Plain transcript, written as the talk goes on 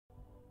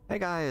Hey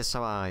guys,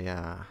 how are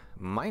ya?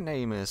 My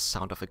name is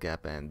Sound of a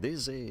Gap and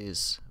this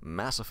is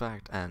Mass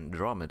Effect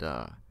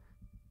Andromeda.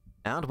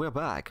 And we're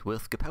back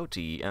with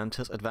Capote and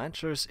his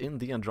adventures in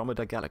the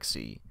Andromeda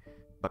galaxy.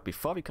 But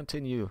before we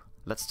continue,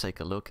 let's take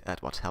a look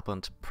at what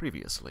happened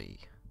previously.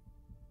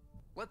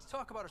 Let's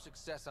talk about our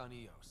success on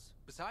Eos.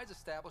 Besides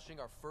establishing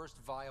our first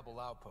viable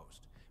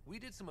outpost, we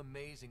did some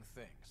amazing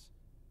things.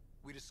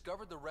 We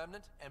discovered the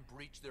Remnant and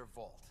breached their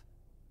vault.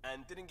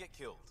 And didn't get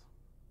killed.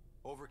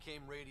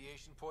 Overcame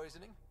radiation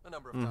poisoning a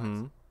number of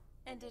times.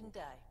 And didn't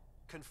die.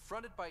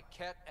 Confronted by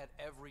Ket at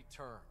every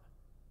turn.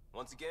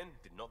 Once again,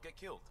 did not get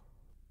killed.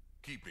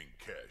 Keeping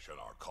Kesh and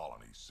our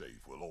colony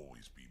safe will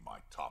always be my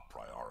top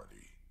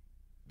priority.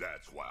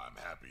 That's why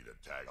I'm happy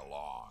to tag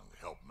along,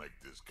 help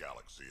make this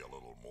galaxy a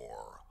little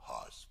more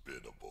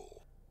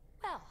hospitable.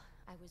 Well,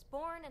 I was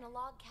born in a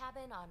log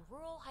cabin on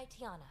rural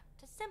Haitiana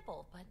to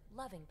simple but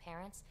loving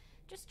parents,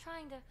 just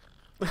trying to...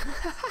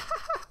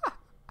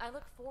 I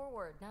look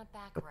forward, not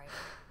back, right?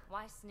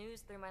 Why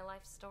snooze through my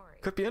life story?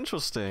 Could be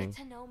interesting.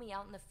 Get to know me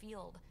out in the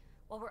field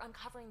while we're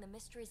uncovering the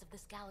mysteries of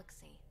this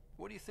galaxy.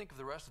 What do you think of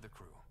the rest of the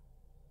crew?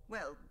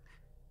 Well,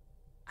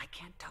 I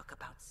can't talk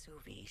about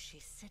Suvi.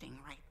 She's sitting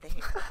right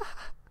there.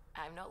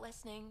 I'm not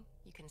listening.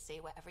 You can say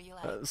whatever you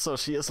like. So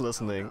she is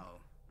listening. Oh,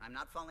 no. I'm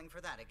not falling for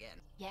that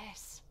again.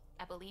 Yes,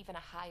 I believe in a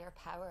higher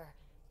power.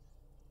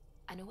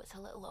 I know it's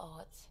a little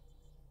odd,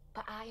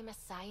 but I am a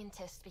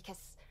scientist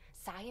because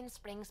science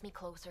brings me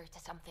closer to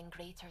something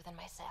greater than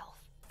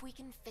myself. If we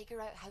can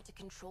figure out how to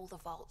control the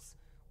vaults,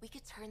 we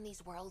could turn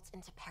these worlds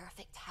into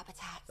perfect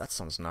habitats. That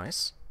sounds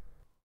nice.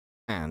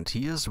 And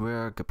here's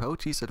where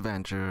Capote's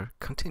adventure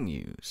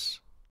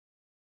continues.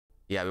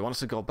 Yeah, we wanted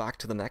to go back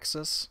to the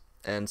Nexus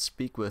and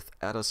speak with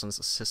Addison's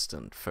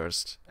assistant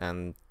first,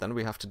 and then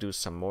we have to do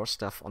some more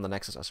stuff on the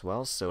Nexus as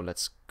well, so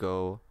let's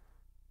go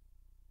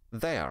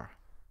there.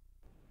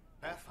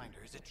 Pathfinder,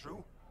 is it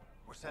true?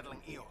 We're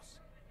settling Eos.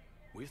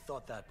 We've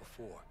thought that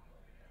before.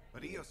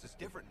 But Eos is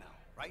different now,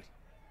 right?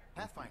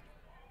 Pathfinder.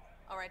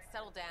 Alright,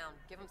 settle down.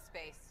 Give him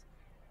space.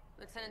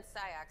 Lieutenant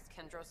Syax,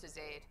 Kendros'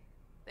 aide.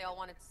 They all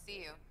wanted to see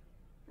you.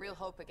 Real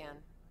hope again.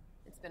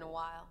 It's been a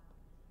while.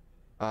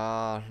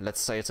 Let's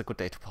say it's a good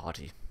day to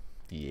party.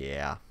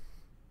 Yeah.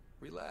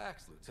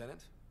 Relax,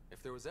 Lieutenant.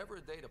 If there was ever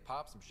a day to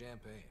pop some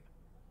champagne.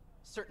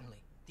 Certainly.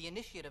 The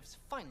initiative's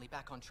finally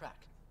back on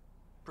track.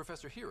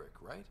 Professor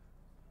Herrick, right?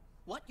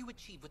 What you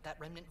achieved with that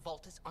remnant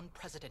vault is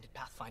unprecedented,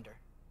 Pathfinder.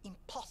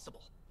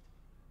 Impossible.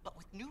 But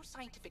with new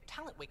scientific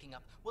talent waking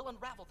up, we'll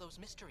unravel those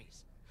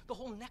mysteries. The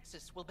whole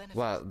Nexus will benefit.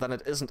 Well, then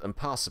it isn't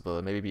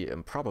impossible, maybe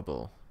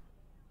improbable.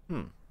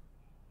 This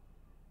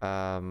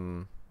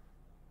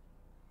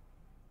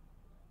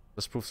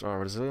proves our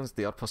resilience.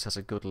 The outpost has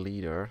a good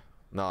leader.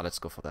 No, let's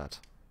go for that.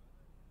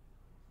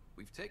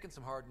 We've taken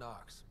some hard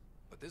knocks,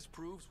 but this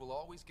proves we'll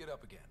always get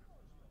up again.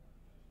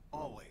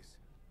 Always.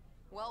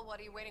 Well, what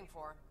are you waiting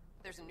for?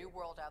 There's a new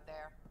world out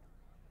there.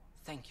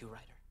 Thank you,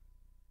 Ryder.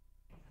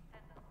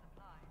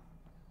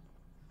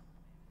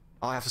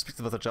 Oh, I have to speak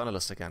to the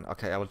journalist again.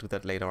 Okay, I will do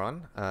that later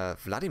on.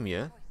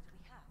 Vladimir?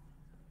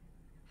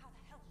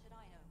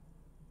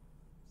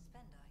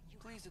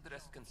 Please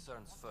address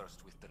concerns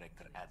first with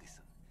Director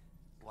Addison.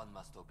 One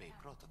must obey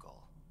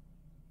protocol.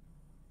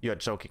 You're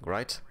joking,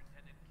 right?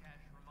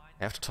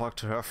 I have to talk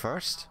to her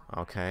first?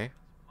 Okay.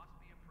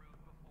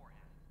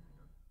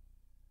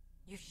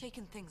 You've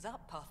shaken things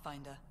up,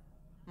 Pathfinder.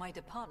 My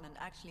department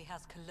actually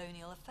has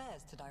colonial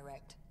affairs to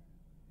direct.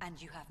 And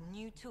you have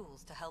new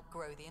tools to help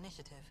grow the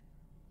initiative.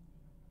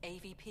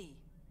 AVP,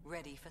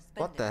 ready for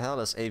spending. What the hell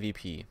is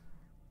AVP?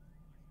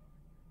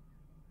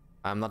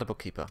 I'm not a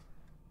bookkeeper.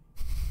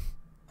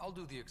 I'll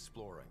do the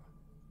exploring.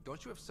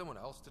 Don't you have someone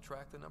else to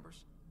track the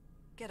numbers?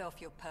 Get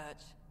off your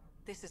perch.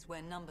 This is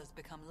where numbers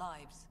become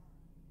lives.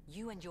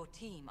 You and your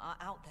team are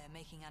out there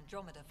making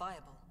Andromeda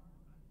viable.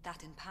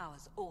 That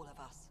empowers all of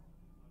us.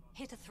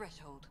 Hit a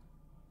threshold.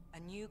 A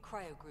new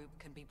cryo group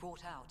can be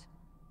brought out.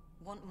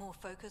 Want more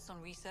focus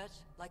on research,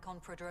 like on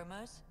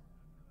prodromos?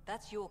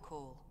 That's your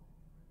call.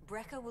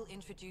 Brecker will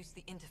introduce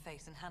the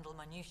interface and handle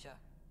minutiae.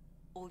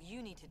 All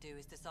you need to do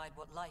is decide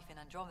what life in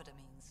Andromeda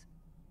means.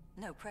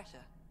 No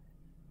pressure.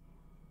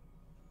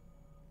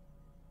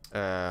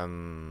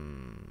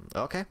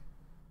 Okay.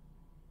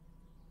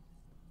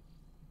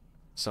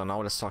 So now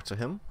let's talk to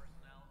him.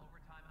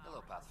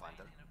 Hello,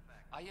 Pathfinder.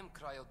 I am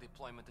Cryo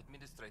Deployment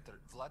Administrator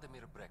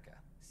Vladimir Brecker,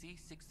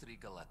 C-63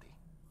 Galati.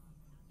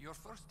 Your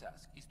first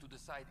task is to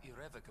decide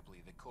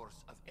irrevocably the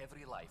course of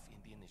every life in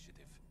the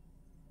initiative.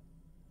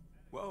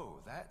 Whoa,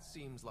 that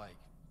seems like...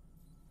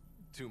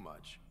 too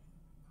much.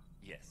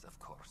 Yes, of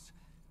course.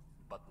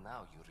 But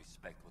now you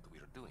respect what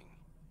we're doing.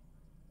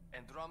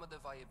 Andromeda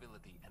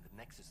viability and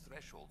Nexus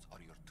thresholds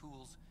are your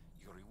tools,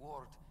 your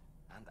reward,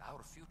 and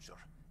our future.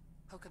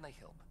 How can I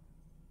help?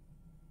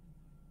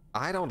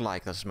 I don't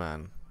like this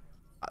man.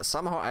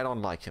 Somehow I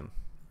don't like him.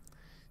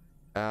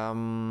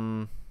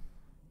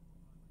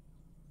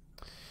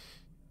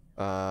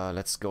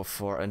 Let's go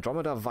for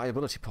Andromeda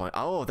viability point.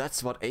 Oh,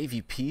 that's what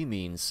AVP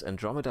means.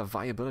 Andromeda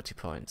viability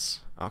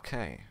points.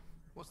 Okay.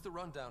 What's the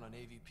rundown on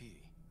AVP?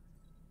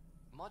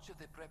 Much of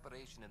the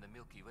preparation in the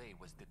Milky Way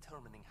was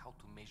determining how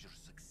to measure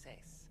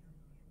success.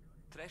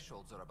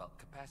 Thresholds are about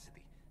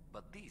capacity,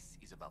 but this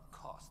is about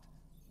cost,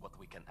 what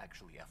we can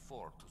actually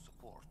afford to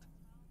support.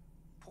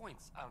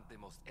 Points aren't the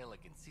most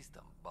elegant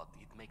system, but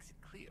it makes it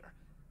clear.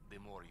 The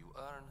more you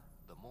earn,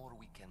 the more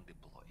we can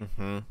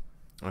deploy.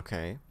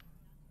 Okay.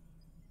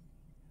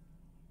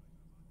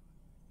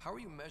 How are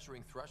you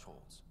measuring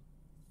thresholds?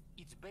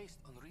 It's based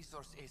on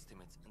resource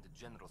estimates and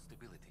general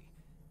stability,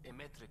 a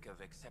metric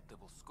of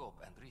acceptable scope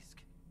and risk.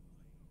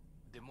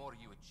 The more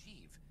you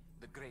achieve,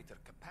 the greater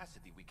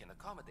capacity we can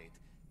accommodate,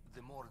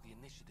 the more the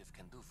initiative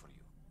can do for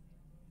you.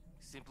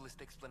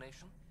 Simplest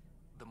explanation,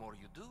 the more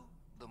you do,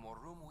 the more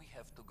room we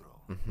have to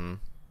grow.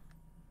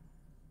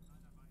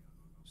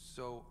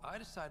 So I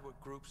decide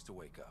what groups to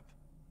wake up.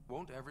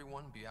 Won't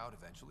everyone be out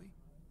eventually?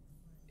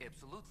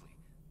 Absolutely,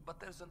 but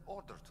there's an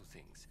order to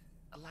things,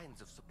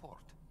 lines of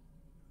support.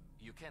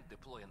 You can't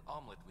deploy an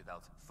omelet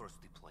without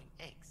first deploying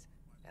eggs,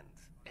 and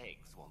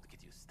eggs won't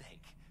get you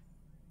steak.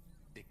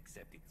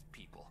 Except it's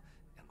people,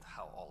 and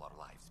how all our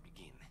lives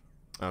begin.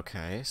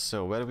 Okay,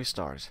 so where do we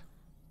start?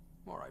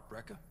 Alright,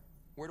 Brekka.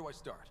 Where do I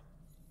start?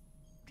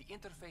 The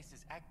interface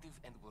is active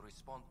and will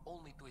respond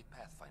only to a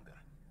Pathfinder.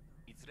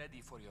 It's ready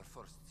for your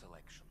first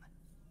selection.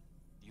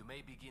 You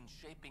may begin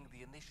shaping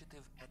the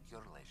initiative at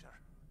your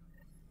leisure.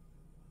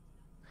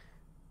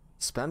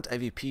 Spend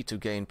AVP to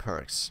gain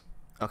perks.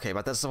 Okay,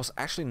 but that was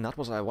actually not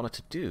what I wanted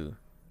to do.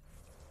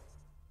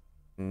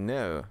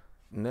 No,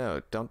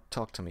 don't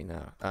talk to me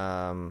now.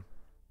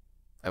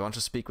 I want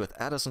to speak with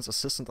Addison's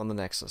assistant on the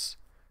Nexus.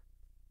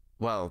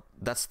 Well,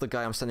 that's the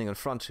guy I'm standing in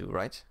front to,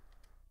 right?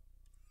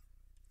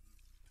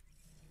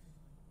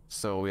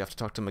 So we have to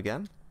talk to him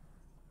again?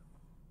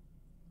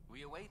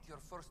 We await your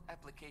first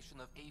application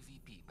of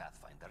AVP,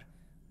 Pathfinder.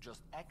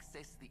 Just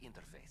access the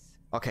interface.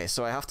 Okay,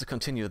 so I have to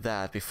continue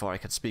that before I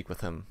can speak with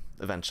him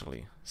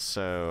eventually.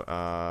 So,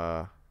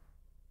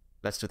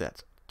 let's do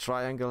that.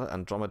 Triangle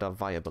Andromeda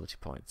viability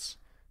points.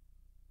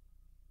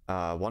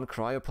 1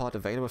 cryopod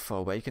available for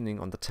awakening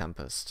on the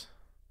Tempest.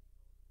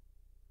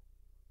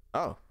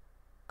 Oh,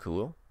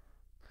 cool.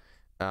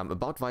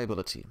 About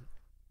viability.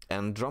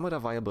 Andromeda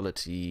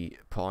viability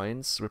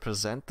points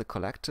represent the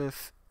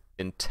collective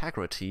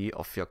integrity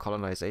of your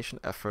colonization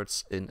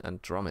efforts in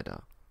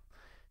Andromeda.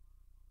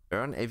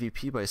 Earn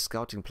AVP by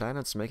scouting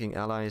planets, making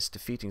allies,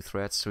 defeating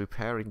threats,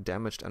 repairing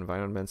damaged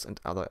environments,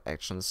 and other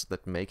actions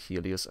that make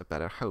Helios a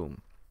better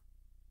home.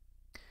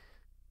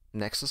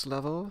 Nexus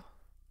level.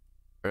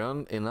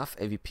 Earn enough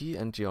AVP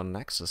and your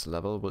Nexus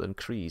level will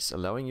increase,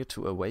 allowing you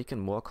to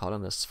awaken more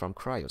colonists from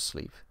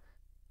cryosleep.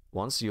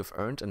 Once you've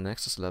earned a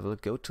Nexus level,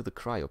 go to the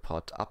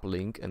cryopod,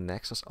 uplink in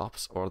Nexus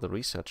Ops or the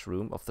research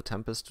room of the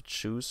Tempest to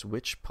choose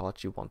which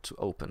pod you want to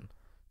open.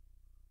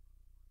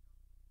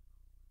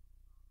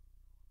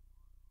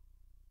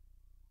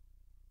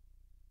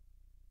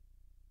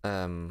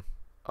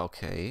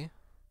 Okay.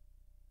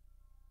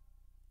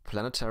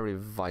 Planetary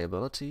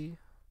viability.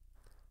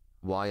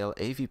 While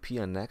AVP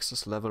and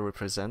Nexus level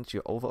represent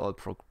your overall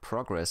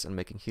progress in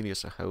making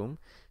Helios a home,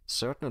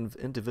 certain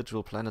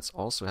individual planets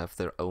also have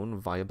their own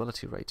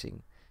viability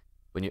rating.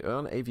 When you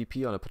earn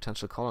AVP on a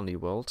potential colony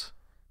world,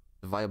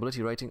 the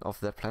viability rating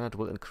of that planet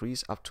will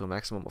increase up to a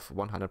maximum of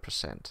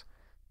 100%.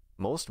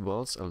 Most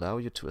worlds allow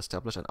you to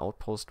establish an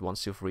outpost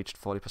once you've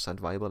reached 40%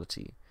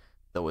 viability,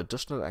 though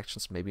additional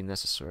actions may be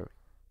necessary.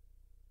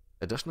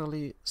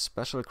 Additionally,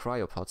 special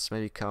cryopods may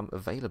become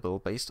available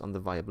based on the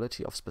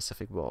viability of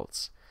specific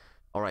worlds.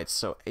 Alright,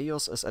 so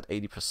Eos is at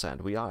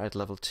 80%, we are at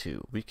level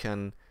 2. We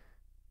can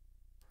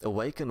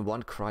awaken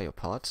 1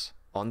 cryopod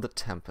on the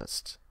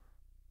Tempest.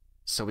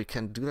 So we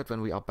can do that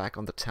when we are back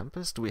on the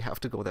Tempest? Do we have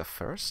to go there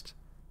first?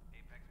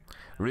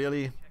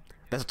 Really?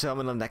 There's a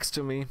terminal next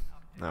to me?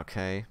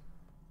 Okay.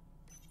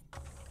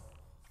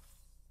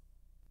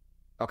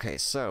 Okay,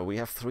 so we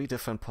have 3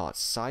 different pods: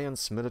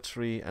 science,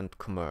 military, and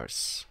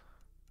commerce.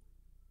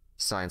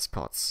 Science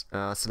pods.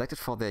 Selected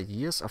for their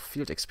years of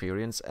field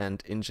experience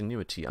and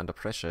ingenuity under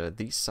pressure,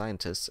 these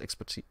scientists'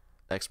 expertise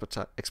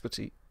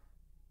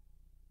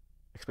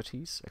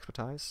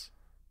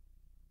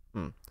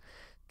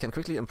can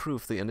quickly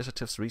improve the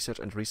initiative's research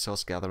and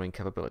resource gathering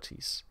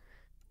capabilities.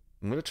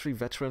 Military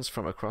veterans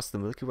from across the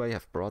Milky Way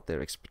have brought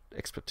their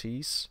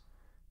expertise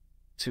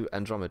to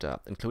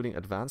Andromeda, including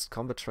advanced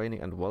combat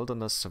training and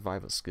wilderness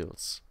survival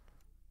skills.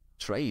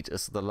 Trade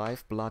is the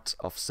lifeblood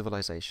of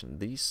civilization.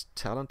 These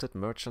talented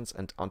merchants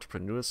and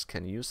entrepreneurs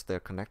can use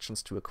their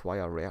connections to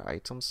acquire rare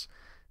items,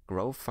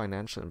 grow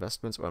financial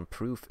investments, or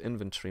improve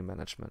inventory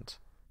management.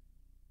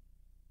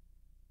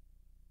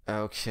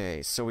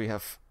 Okay, so we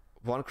have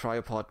 1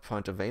 cryopod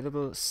point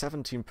available,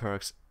 17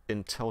 perks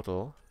in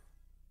total.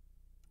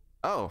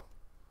 Oh!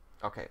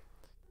 Okay.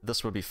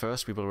 This will be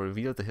first. We will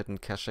reveal the hidden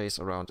caches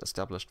around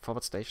established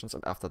forward stations,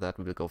 and after that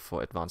we will go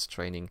for advanced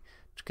training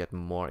to get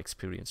more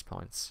experience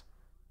points.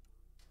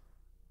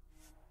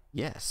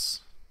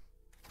 Yes.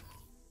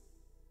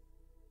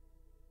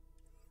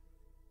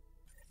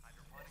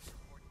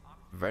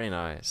 Very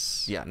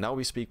nice. Yeah, now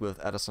we speak with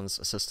Addison's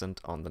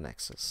assistant on the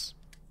Nexus.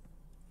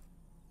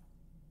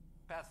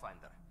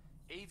 Pathfinder,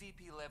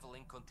 AVP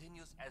leveling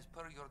continues as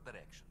per your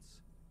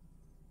directions.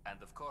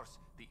 And of course,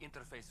 the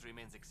interface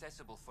remains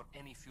accessible for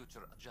any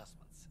future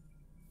adjustments.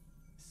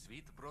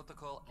 Sweet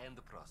protocol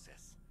and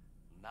process.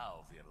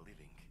 Now we're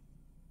living.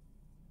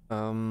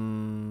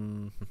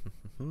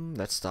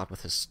 Let's start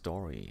with his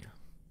story.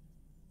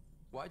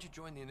 Why'd you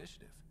join the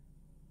initiative?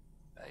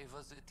 I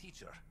was a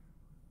teacher.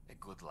 A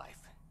good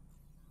life.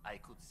 I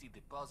could see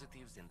the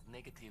positives and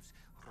negatives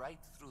right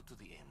through to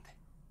the end.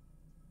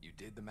 You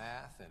did the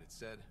math and it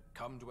said,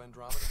 come to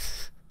Andromeda?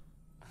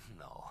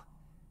 No.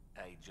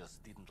 I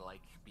just didn't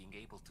like being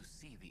able to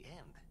see the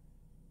end.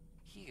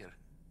 Here,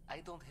 I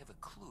don't have a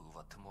clue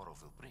what tomorrow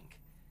will bring.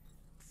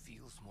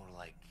 Feels more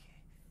like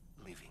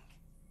living.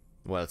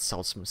 Well, it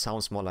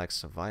sounds more like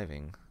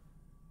surviving.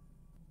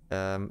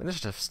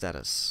 Initiative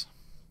status.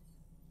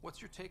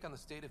 What's your take on the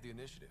state of the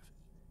initiative?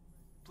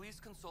 Please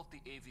consult the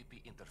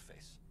AVP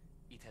interface.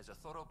 It has a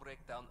thorough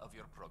breakdown of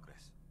your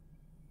progress.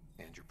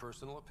 And your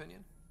personal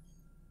opinion?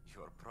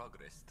 Your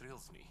progress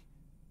thrills me.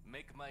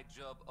 Make my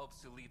job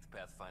obsolete,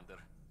 Pathfinder.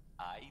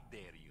 I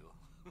dare you.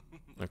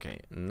 Okay,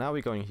 now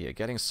we're going here.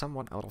 Getting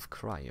someone out of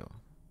cryo.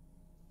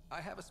 I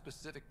have a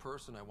specific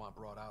person I want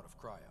brought out of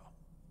cryo.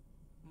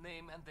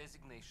 Name and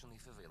designation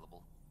if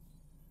available.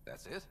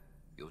 That's it?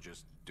 You'll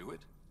just do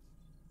it?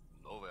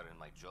 Nowhere in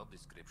my job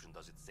description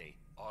does it say,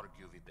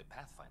 argue with the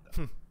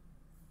Pathfinder.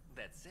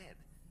 That said,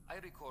 I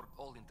record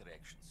all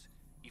interactions.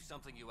 If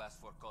something you ask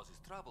for causes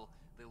trouble,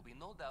 there will be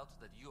no doubt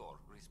that you're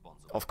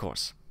responsible. Of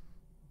course.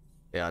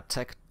 Yeah,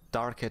 Tech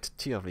Darkhet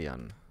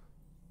Tyrian.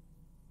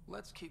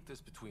 Let's keep this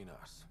between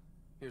us.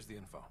 Here's the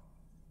info.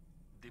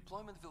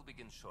 Deployment will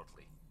begin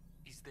shortly.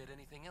 Is there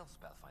anything else,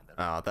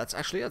 Pathfinder? That's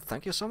actually it.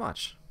 Thank you so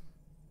much.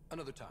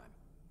 Another time.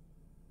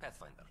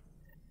 Pathfinder.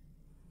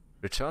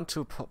 Return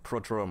to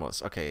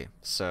Prodromos. Okay,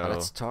 so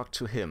let's talk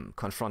to him.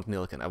 Confront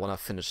Nilken. I want to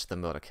finish the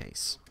murder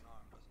case.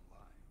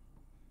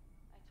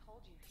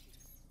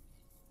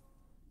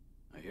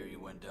 I hear you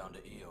went down to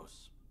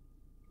Eos.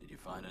 Did you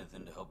find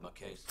anything to help my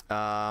case?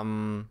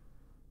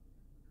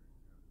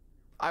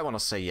 I want to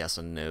say yes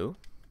and no.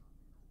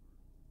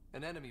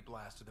 An enemy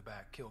blast to the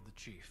back killed the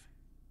chief.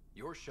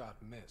 Your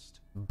shot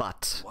missed.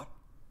 But... What?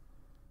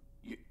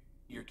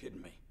 You're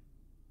kidding me.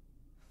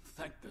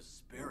 Thank the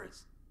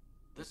spirits.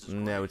 This is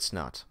no, great. it's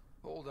not.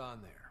 Hold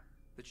on there.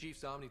 The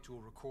chief's Omni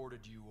tool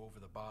recorded you over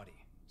the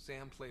body.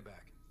 Sam,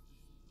 playback.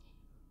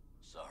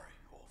 Sorry,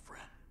 old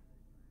friend.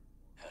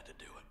 Had to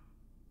do it.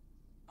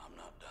 I'm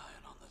not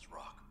dying on this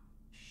rock.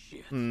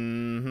 Shit.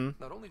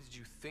 Not only did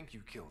you think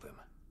you killed him,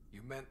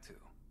 you meant to.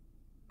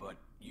 But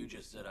you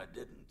just said I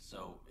didn't,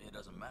 so it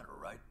doesn't matter,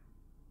 right?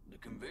 The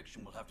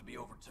conviction will have to be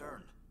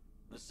overturned.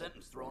 The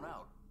sentence thrown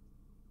out.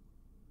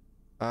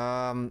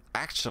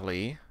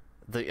 Actually,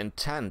 the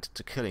intent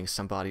to killing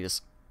somebody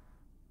is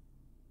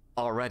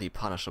already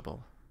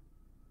punishable.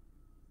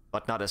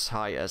 But not as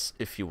high as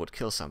if you would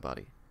kill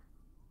somebody.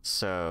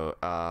 So,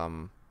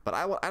 but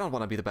I don't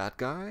want to be the bad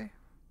guy.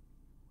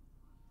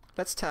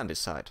 Let's Tan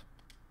decide.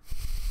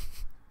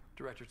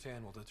 Director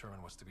Tan will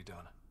determine what's to be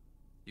done.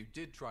 You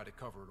did try to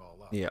cover it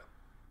all up. Yeah.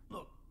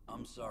 Look,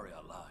 I'm sorry I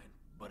lied,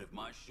 but if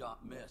my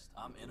shot missed,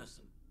 I'm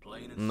innocent.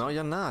 Plain and No, simple.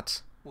 you're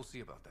not. We'll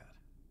see about that.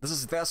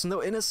 There's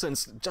no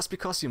innocence just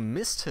because you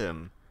missed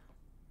him.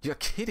 You're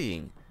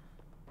kidding.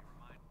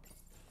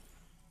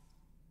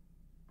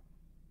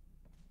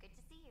 Good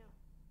to see you.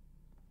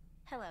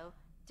 Hello.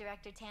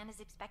 Director Tan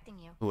is expecting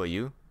you. Who are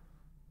you?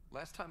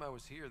 Last time I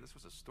was here, this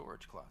was a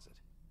storage closet.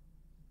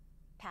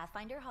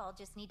 Pathfinder Hall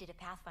just needed a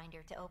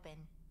Pathfinder to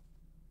open.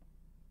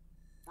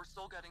 We're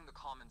still getting the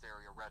commons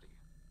area ready.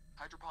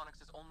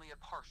 Hydroponics is only at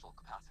partial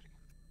capacity.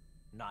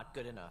 Not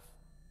good enough.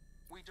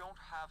 We don't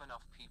have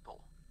enough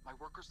people. My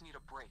workers need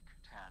a break,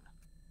 Tan.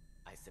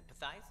 I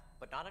sympathize,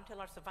 but not until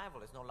our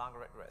survival is no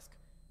longer at risk.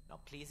 Now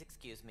please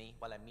excuse me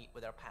while I meet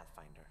with our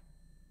Pathfinder.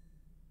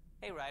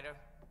 Hey, Ryder.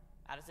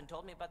 Addison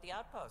told me about the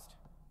outpost.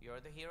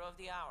 You're the hero of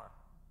the hour.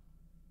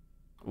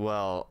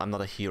 Well, I'm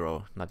not a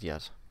hero, not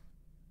yet.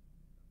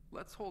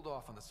 Let's hold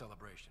off on the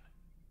celebration.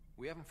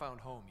 We haven't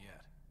found home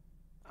yet.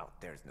 Oh,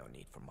 there's no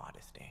need for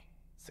modesty.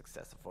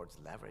 Success affords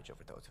leverage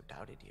over those who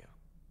doubted you.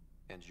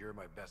 And you're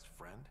my best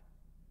friend?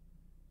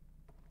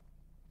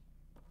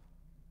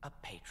 A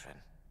patron.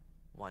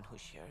 One who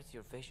shares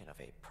your vision of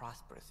a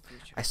prosperous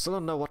future. I still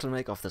don't know what to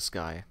make of this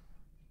guy.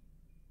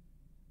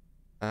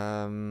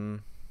 But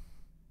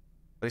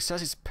he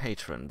says he's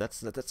patron.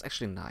 That's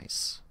actually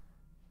nice.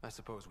 I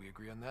suppose we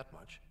agree on that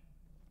much.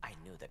 I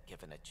knew that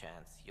given a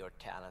chance, your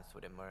talents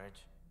would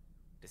emerge.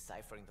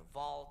 Deciphering the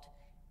vault,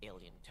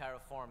 alien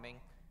terraforming.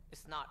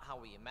 It's not how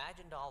we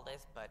imagined all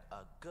this, but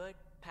a good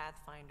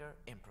Pathfinder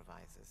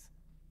improvises.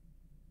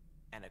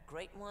 And a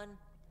great one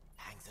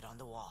hangs it on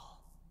the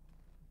wall.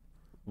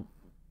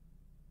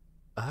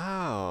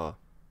 Oh.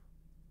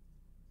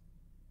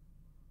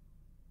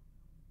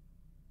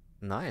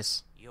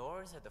 Nice.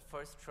 Yours are the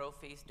first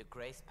trophies to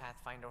grace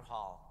Pathfinder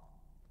Hall.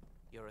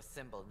 You're a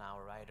symbol now,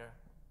 Ryder.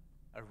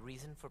 A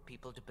reason for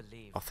people to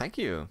believe. Oh, thank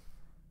you.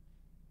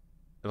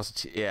 It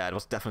was it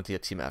was definitely a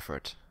team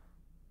effort.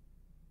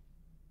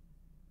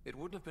 It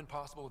wouldn't have been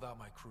possible without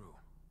my crew.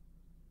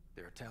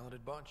 They're a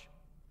talented bunch.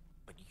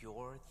 But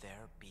you're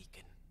their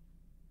beacon.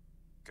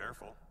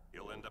 Careful,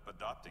 he'll end up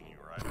adopting you,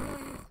 right?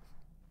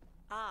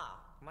 Ah,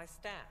 my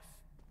staff.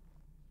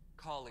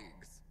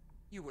 Colleagues,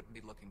 you wouldn't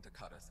be looking to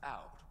cut us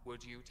out,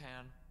 would you,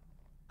 Tan?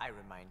 I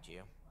remind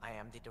you, I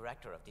am the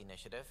director of the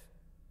initiative.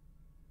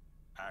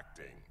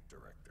 Acting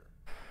director.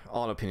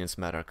 All opinions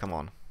matter, come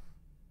on.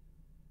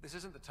 This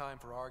isn't the time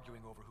for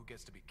arguing over who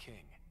gets to be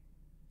king.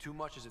 Too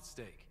much is at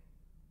stake.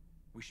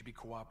 We should be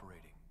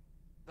cooperating.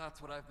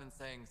 That's what I've been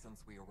saying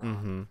since we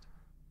arrived.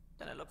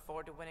 Then I look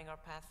forward to winning our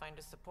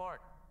Pathfinder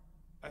support.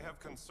 I have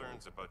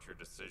concerns about your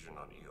decision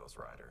on Eos,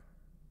 Ryder.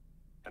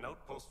 An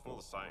outpost full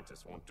of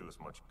scientists won't do as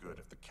much good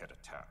if the Kett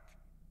attack.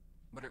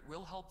 But it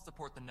will help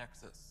support the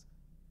Nexus.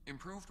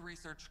 Improved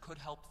research could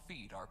help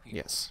feed our people.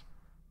 Yes.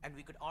 And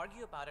we could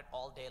argue about it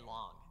all day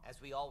long,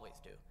 as we always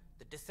do.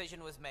 The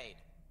decision was made.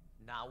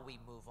 Now we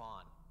move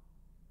on.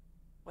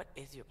 What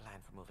is your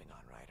plan for moving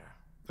on, Ryder?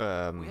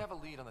 We have a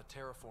lead on the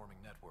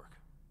terraforming network.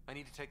 I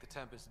need to take the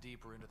Tempest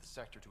deeper into the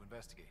sector to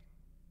investigate.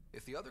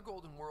 If the other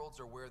Golden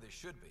Worlds are where they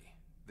should be,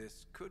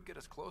 this could get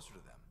us closer to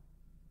them.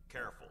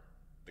 Careful.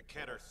 The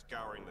Kett are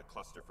scouring the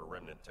cluster for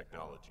remnant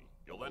technology.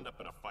 You'll end up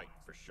in a fight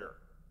for sure.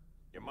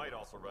 You might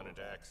also run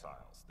into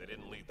exiles. They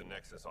didn't leave the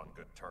Nexus on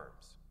good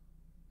terms.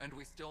 And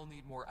we still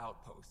need more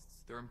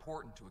outposts. They're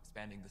important to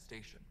expanding the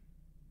station.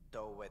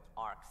 Though with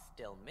Ark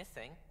still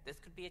missing, this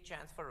could be a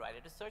chance for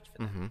Ryder to search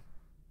for them.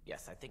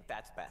 Yes, I think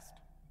that's best.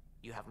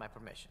 You have my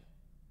permission.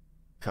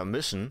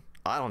 Permission?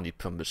 I don't need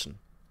permission.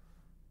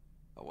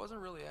 I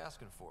wasn't really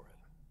asking for it.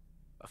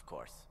 Of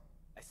course.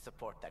 I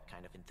support that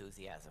kind of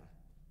enthusiasm.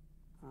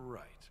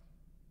 Right.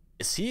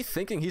 Is he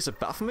thinking he's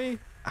above me?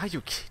 Are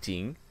you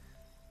kidding?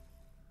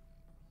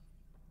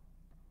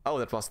 Oh,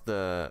 that was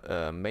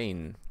the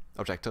main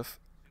objective.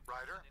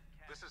 Ryder,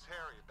 this is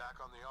Harry, back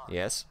on the Ark.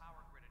 Yes.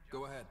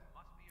 Go ahead.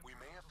 We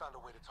may have found a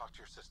way to talk to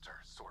your sister,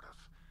 sort of.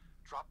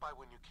 Drop by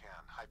when you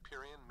can.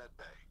 Hyperion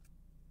Medbay.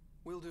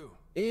 Will do.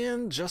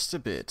 In just a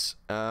bit.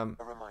 A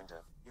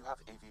reminder, you have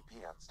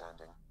AVP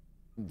outstanding.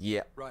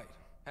 Yeah. Right.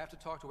 Have to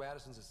talk to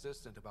Addison's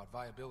assistant about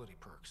viability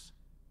perks.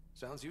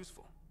 Sounds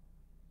useful.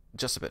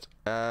 Just a bit.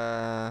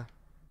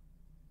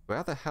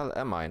 Where the hell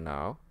am I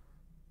now?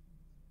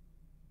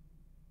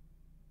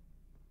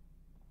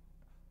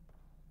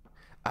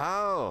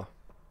 Oh!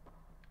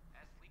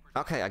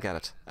 Okay, I get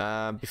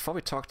it. Before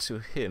we talk to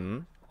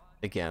him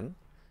again,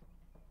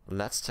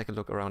 let's take a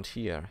look around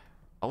here.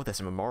 Oh, there's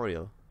a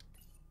memorial.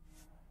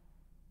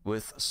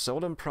 With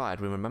soul and pride,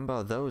 we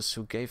remember those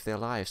who gave their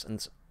lives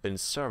in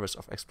service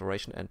of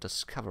exploration and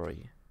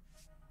discovery.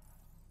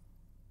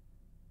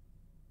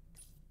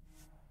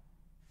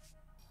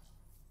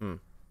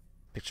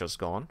 Picture's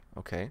gone.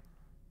 Okay.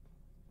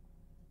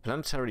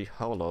 Planetary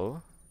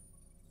Holo.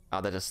 Ah,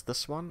 that is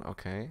this one.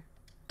 Okay.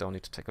 Don't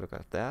need to take a look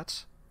at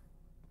that.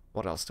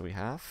 What else do we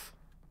have?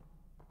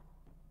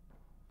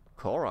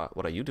 Cora,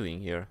 what are you doing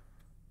here?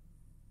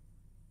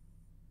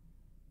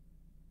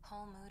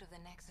 Whole mood of the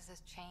Nexus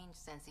has changed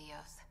since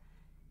Eos.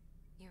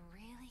 You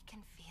really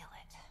can feel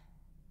it.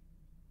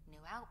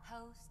 New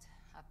outpost,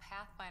 a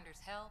Pathfinder's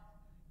help,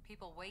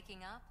 people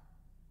waking up.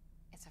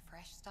 It's a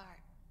fresh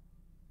start.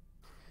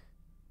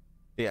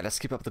 Yeah, let's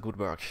keep up the good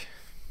work.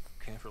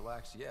 Can't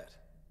relax yet.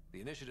 The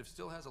initiative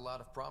still has a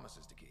lot of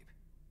promises to keep.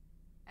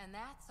 And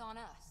that's on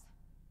us.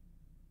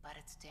 But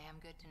it's damn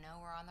good to know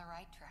we're on the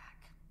right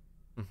track.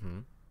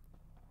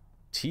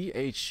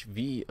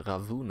 THV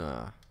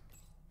Ravuna.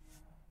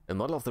 A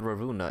model of the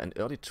Ravuna, an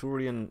early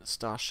Turian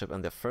starship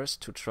and their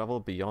first to travel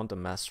beyond a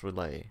mass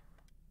relay.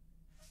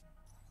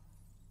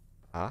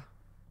 Ah?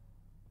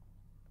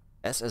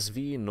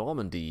 SSV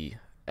Normandy,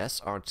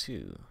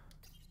 SR2.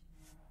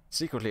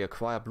 Secretly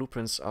acquire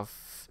blueprints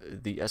of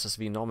the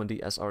SSV Normandy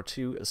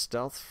SR2, a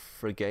stealth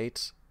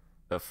frigate,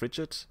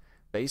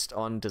 based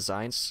on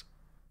designs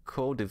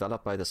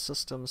co-developed by the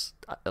Systems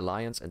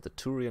Alliance and the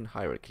Turian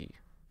hierarchy.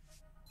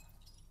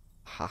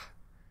 Ha.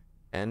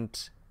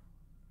 And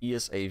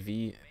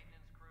ESAV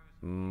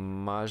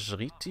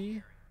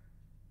Majriti?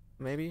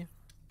 Maybe?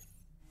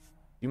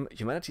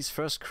 Humanity's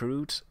first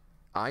crewed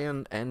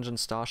ion engine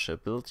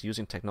starship built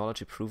using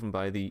technology proven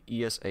by the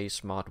ESA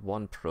Smart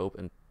 1 probe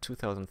in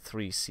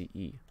 2003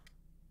 CE.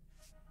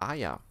 Ah,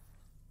 yeah.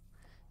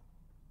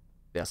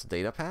 There's a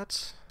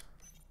datapad.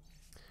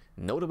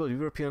 Notable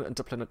European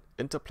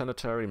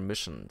interplanetary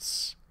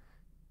missions.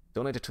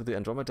 Donated to the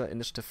Andromeda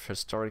Initiative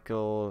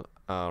Historical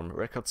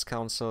Records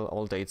Council.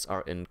 All dates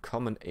are in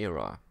Common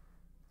Era.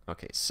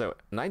 Okay, so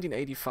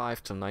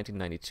 1985 to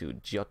 1992,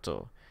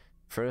 Giotto.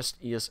 First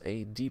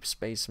ESA Deep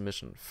Space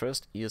Mission.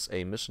 First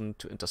ESA mission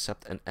to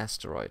intercept an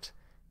asteroid.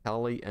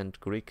 Halley and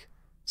Greek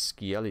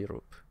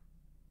Scielirup.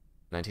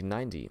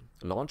 1990,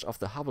 launch of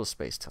the Hubble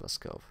Space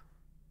Telescope.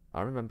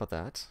 I remember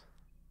that.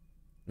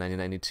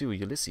 1992,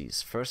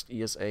 Ulysses. First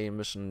ESA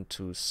mission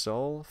to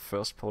Sol.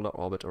 First polar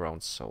orbit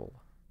around Sol.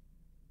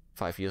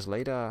 5 years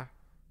later,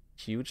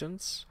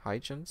 Huygens? I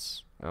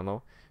don't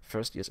know.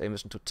 First ESA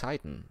mission to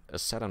Titan, a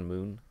Saturn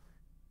moon.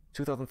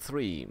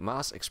 2003,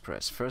 Mars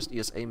Express, first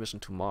ESA mission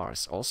to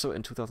Mars. Also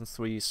in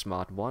 2003,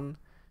 Smart 1,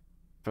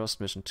 first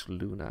mission to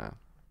Luna.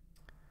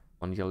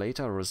 1 year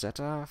later,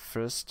 Rosetta,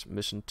 first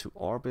mission to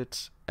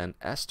orbit an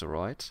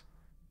asteroid.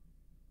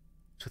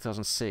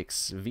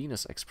 2006,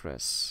 Venus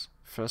Express,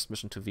 first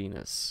mission to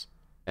Venus.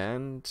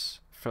 And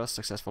first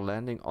successful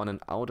landing on an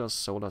outer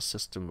solar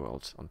system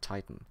world on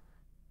Titan.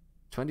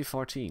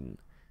 2014,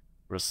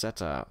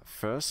 Rosetta,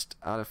 first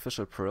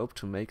artificial probe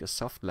to make a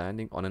soft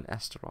landing on an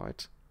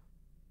asteroid.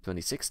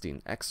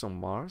 2016,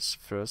 ExoMars,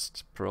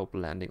 first probe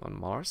landing on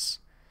Mars.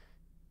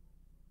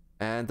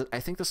 And I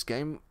think this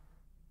game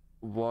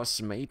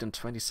was made in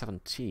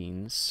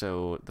 2017,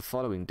 so the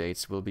following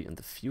dates will be in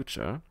the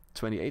future.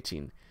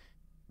 2018,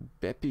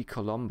 Bepi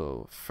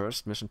Colombo,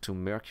 first mission to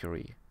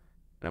Mercury.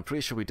 And I'm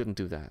pretty sure we didn't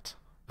do that.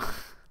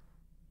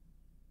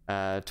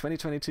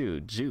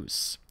 2022,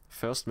 Juice,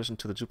 first mission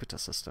to the Jupiter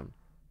system.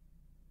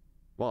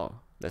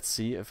 Well, let's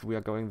see if we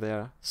are going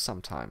there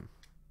sometime.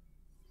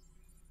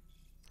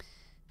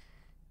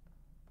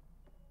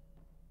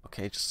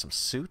 Okay, just some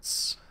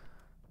suits.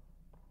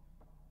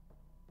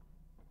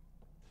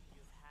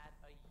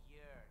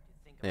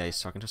 Yeah, he's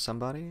talking to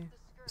somebody.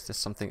 Is there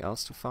something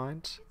else to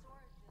find?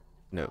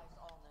 No.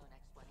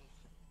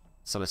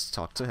 So let's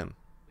talk to him.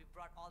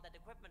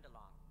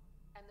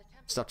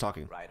 Stop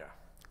talking. Ryder,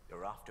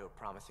 you're off to a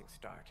promising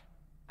start.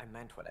 I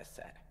meant what I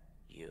said.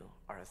 You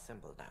are a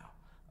symbol now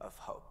of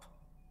hope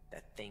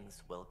that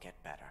things will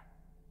get better.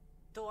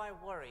 Though I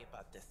worry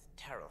about this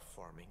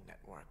terraforming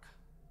network.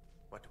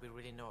 What do we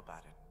really know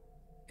about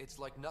it? It's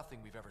like nothing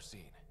we've ever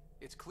seen.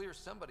 It's clear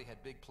somebody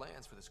had big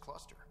plans for this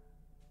cluster.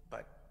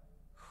 But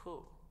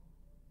who?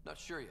 Not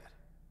sure yet,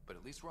 but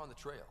at least we're on the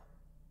trail.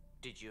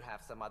 Did you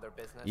have some other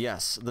business?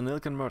 Yes, the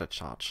Nilken murder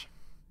charge.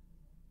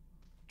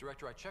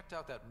 Director, I checked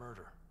out that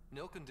murder.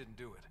 Nilken didn't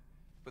do it,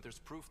 but there's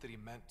proof that he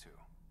meant to.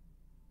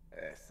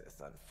 This is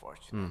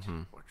unfortunate.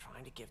 We're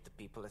trying to give the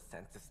people a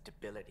sense of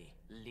stability,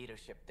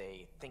 leadership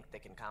they think they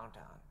can count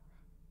on.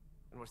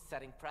 And we're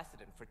setting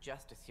precedent for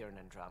justice here in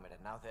Andromeda.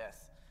 Now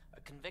this,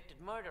 a convicted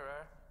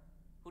murderer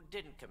who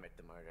didn't commit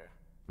the murder.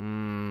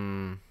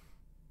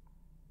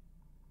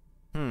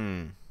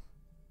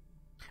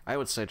 I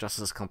would say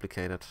justice is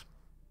complicated.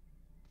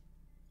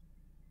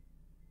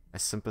 I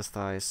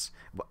sympathize.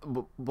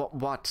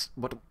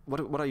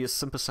 What are you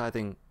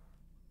sympathizing?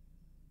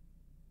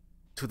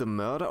 To the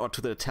murder or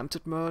to the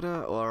attempted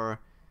murder, or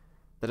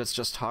that it's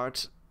just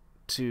hard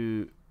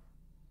to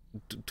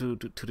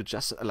the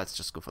justice? Let's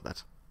just go for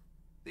that.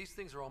 These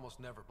things are almost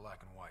never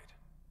black and white.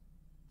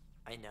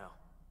 I know.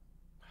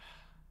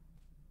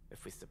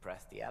 If we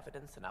suppress the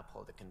evidence and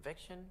uphold the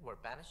conviction, we're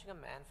banishing a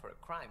man for a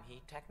crime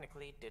he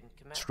technically didn't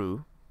commit.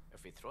 True.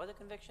 If we throw the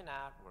conviction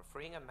out, we're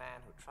freeing a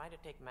man who tried to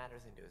take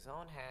matters into his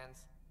own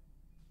hands,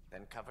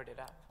 then covered it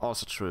up.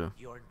 Also true.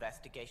 Your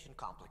investigation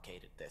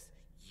complicated this.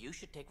 You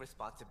should take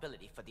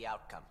responsibility for the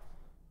outcome.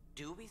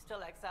 Do we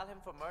still exile him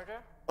for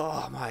murder?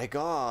 Oh my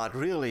god,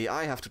 really?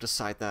 I have to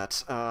decide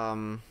that.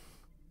 And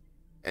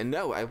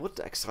no, I would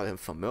exile him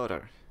for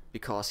murder,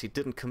 because he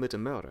didn't commit a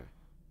murder.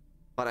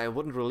 But I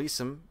wouldn't release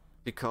him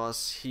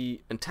because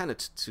he intended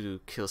to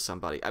kill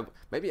somebody.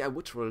 Maybe I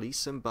would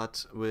release him,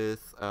 but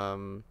with,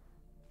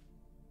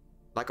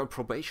 like on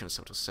probation,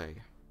 so to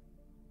say.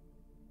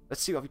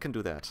 Let's see if we can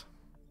do that.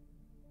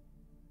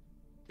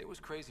 It was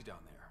crazy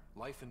down there,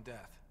 life and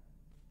death.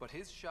 But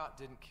his shot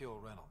didn't kill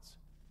Reynolds.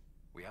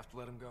 We have to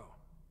let him go.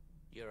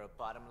 You're a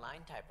bottom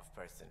line type of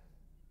person.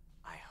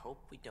 I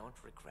hope we don't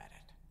regret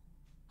it.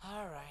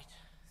 All right,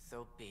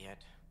 so be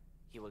it.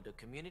 He will do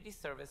community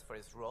service for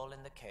his role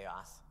in the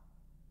chaos.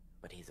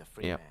 But he's a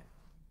free man.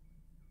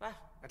 Well,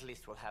 at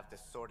least we'll have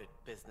this sordid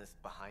business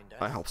behind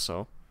us. I hope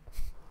so.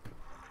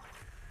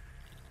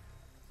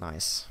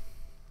 Nice.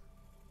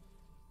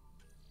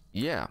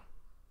 Yeah.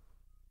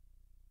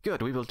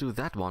 Good, we will do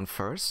that one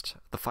first.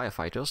 The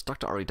firefighters.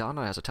 Dr.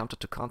 Aridana has attempted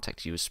to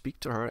contact you. Speak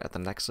to her at the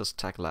Nexus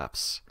Tech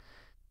Labs.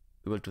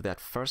 We will do that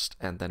first,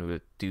 and then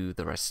we'll do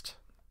the rest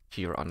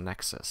here on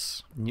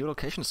Nexus. New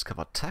location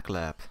discovered. Tech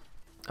Lab.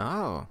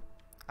 Oh,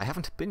 I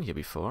haven't been here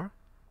before.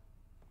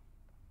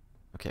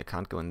 Okay, I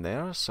can't go in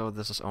there, so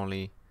this is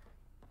only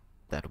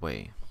that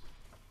way.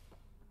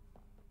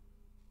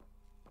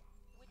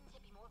 Wouldn't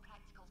it be more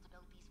practical to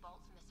build these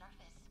vaults in the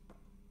surface?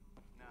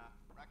 Nah,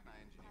 Rack and I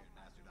engineered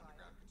massive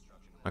underground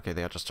construction. Okay,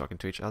 they are just talking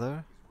to each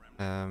other.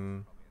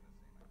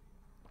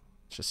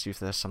 Just see if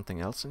there's something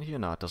else in here.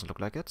 No, it doesn't look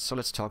like it. So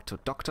let's talk to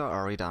Dr.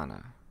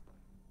 Aridana.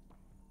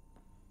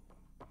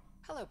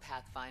 Hello,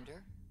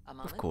 Pathfinder. A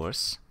moment? Of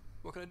course.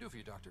 What can I do for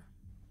you, Doctor?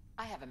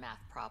 I have a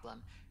math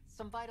problem.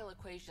 Some vital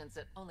equations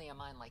that only a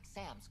mind like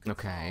Sam's could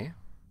Okay.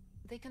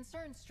 solve. They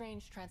concern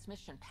strange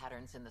transmission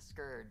patterns in the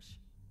Scourge.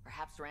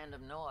 Perhaps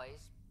random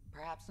noise,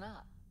 perhaps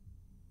not.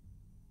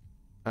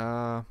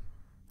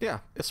 Yeah,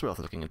 it's worth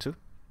looking into.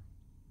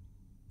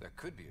 That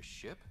could be a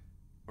ship,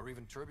 or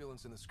even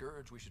turbulence in the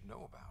Scourge we should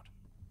know about.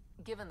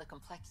 Given the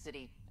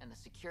complexity and the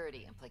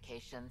security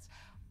implications,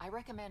 I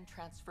recommend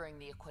transferring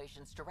the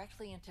equations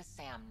directly into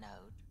SAM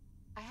node.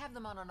 I have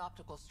them on an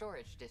optical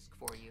storage disk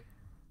for you.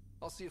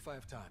 I'll see if I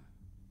have time.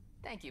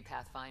 Thank you,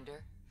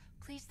 Pathfinder.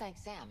 Please thank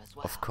Sam as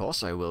well. Of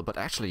course I will, but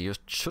actually you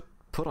should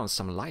put on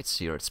some lights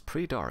here. It's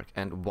pretty dark.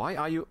 And why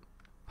are you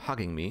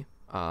hugging me?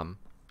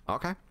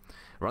 Okay.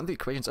 Run the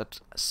equations at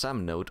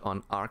Sam node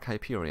on Arc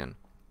Hyperion.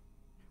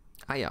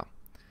 Ah yeah.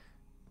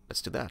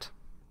 Let's do that.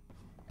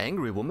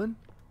 Angry woman?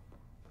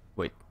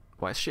 Wait,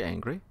 why is she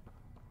angry?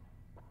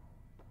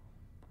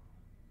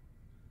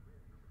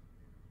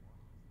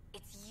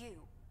 It's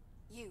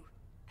you,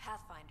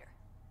 Pathfinder.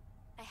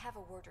 I have a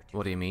word or two.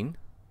 What do you mean?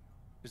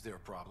 Is there a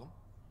problem?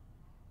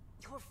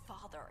 Your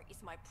father is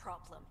my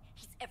problem.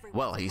 He's everyone's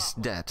Well, he's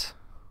problem. dead.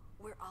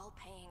 We're all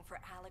paying for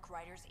Alec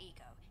Ryder's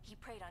ego. He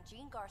preyed on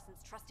Jean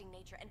Garson's trusting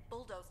nature and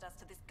bulldozed us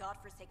to this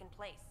godforsaken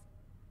place.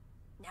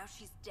 Now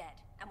she's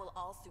dead, and we'll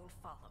all soon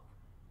follow.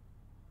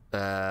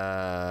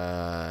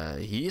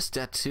 He's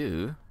dead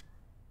too.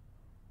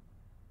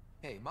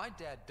 Hey, my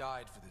dad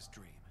died for this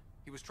dream.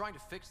 He was trying to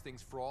fix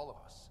things for all of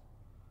us.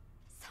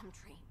 Some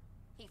dream.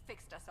 He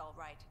fixed us all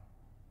right.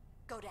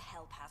 Go to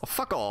hell, Oh, Pathfinder.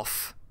 fuck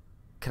off!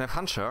 Can I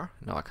punch her?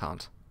 No, I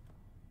can't.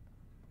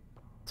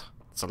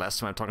 It's the last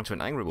time I'm talking to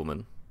an angry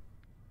woman.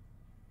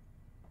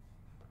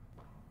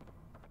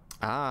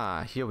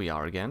 Ah, here we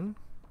are again.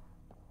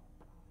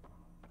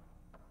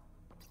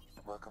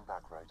 Welcome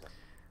back, Ryder.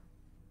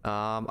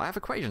 I have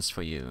equations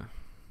for you.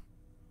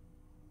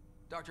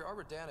 Dr.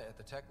 Aradana at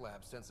the tech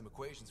lab sent some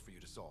equations for you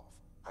to solve.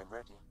 I'm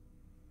ready.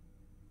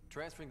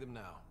 Transferring them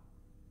now.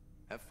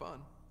 Have fun.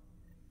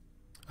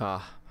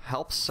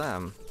 Help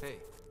Sam. Hey,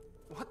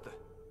 what the?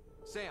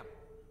 Sam!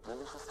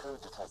 Malicious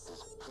code detected.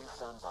 Please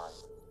stand by.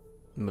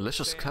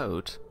 Malicious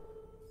code?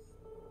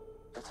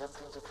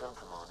 Attempting to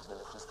countermand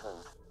malicious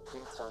code.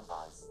 Please stand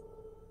by.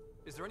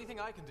 Is there anything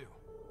I can do?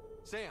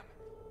 Sam!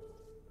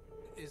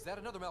 Is that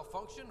another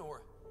malfunction,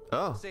 or...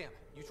 Oh. Sam,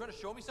 you trying to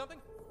show me something?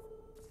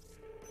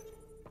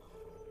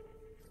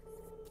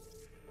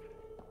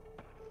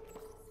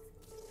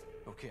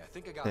 Okay, I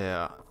think I got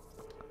Yeah. it.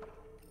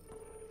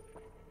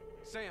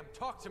 Sam,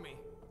 talk to me!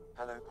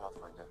 Hello,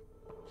 Pathfinder.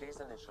 Please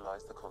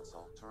initialize the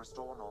console to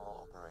restore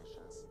normal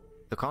operations.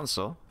 The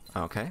console?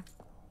 Okay.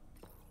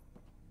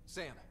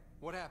 Sam,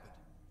 what happened?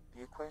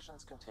 The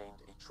equations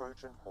contained a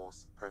Trojan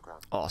horse program.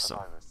 Awesome.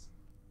 A virus.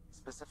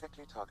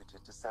 Specifically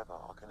targeted to sever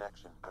our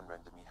connection and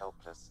render me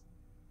helpless.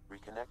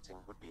 Reconnecting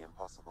would be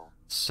impossible.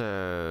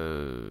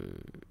 So...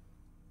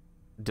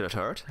 Did it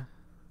hurt?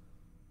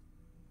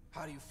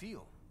 How do you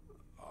feel?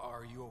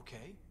 Are you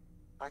okay?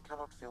 I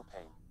cannot feel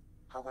pain.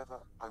 However,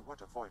 I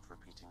would avoid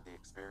repeating the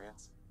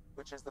experience,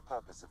 which is the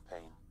purpose of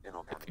pain in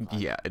organic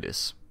life. Yeah, it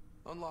is.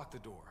 Unlock the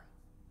door.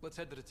 Let's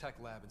head to the tech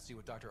lab and see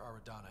what Dr.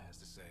 Aradana has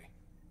to say.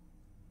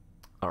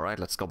 Alright,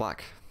 let's go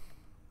back.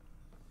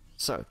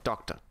 So,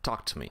 Doctor,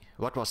 talk to me.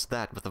 What was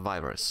that with the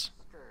virus?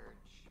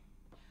 Scourge.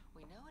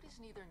 We know it is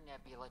neither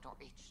Nebula nor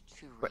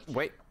H2 Wait, region.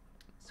 wait.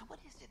 So what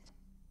is it?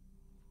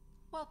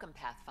 Welcome,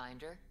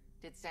 Pathfinder.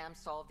 Did Sam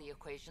solve the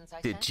equations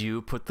I Did sent?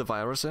 you put the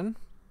virus in?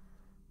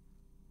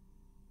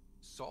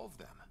 Solve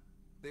them?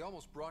 They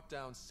almost brought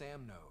down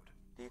Sam Node.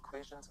 The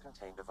equations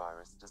contained a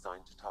virus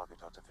designed to target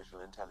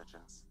artificial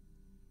intelligence.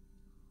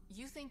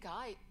 You think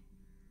I...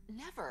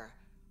 Never.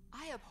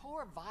 I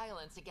abhor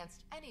violence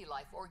against any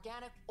life,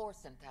 organic or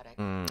synthetic.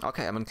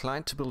 Okay, I'm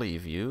inclined to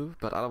believe you,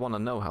 but I want to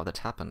know how that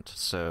happened,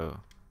 so...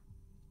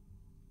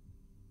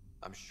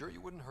 I'm sure you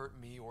wouldn't hurt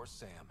me or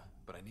Sam,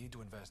 but I need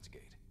to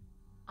investigate.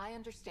 I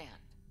understand.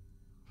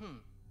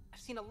 I've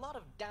seen a lot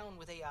of down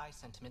with AI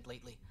sentiment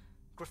lately.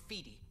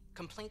 Graffiti,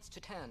 complaints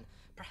to 10.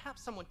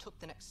 Perhaps someone took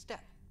the next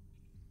step.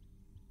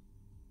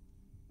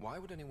 Why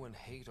would anyone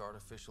hate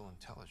artificial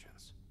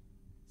intelligence?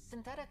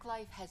 Synthetic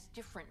life has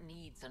different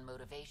needs and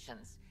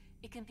motivations.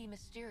 It can be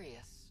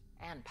mysterious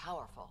and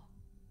powerful.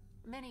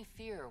 Many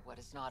fear what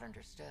is not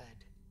understood.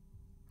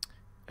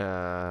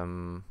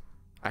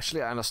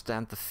 Actually, I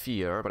understand the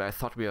fear, but I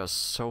thought we are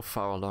so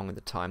far along in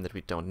the time that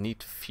we don't need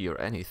to fear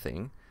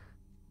anything.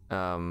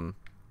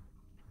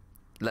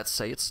 Let's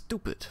say it's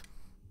stupid.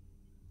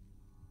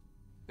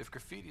 If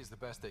graffiti is the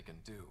best they can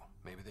do,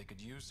 maybe they could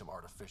use some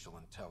artificial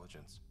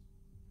intelligence.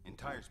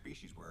 Entire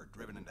species were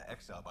driven into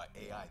exile by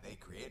AI they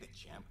created,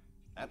 champ.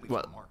 At least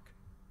Well- Mark.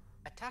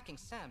 Attacking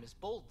Sam is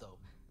bold, though.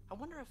 I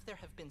wonder if there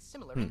have been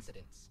similar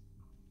incidents.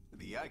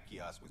 The AI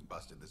kiosk was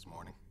busted this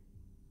morning.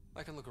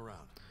 I can look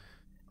around.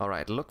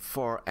 Alright, look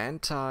for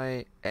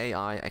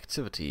anti-AI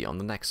activity on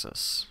the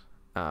Nexus.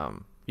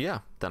 Yeah,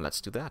 then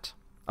let's do that.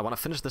 I want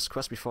to finish this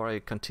quest before I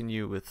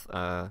continue with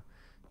the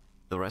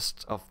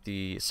rest of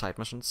the side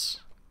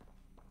missions.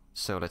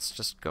 So let's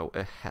just go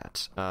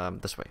ahead.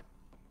 This way.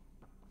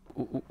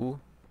 Ooh.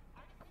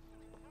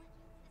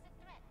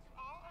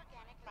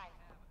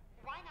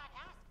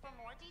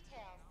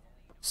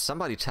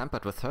 Somebody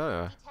tampered with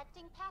her.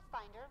 Detecting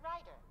Pathfinder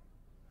Ryder.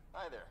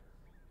 Hi there.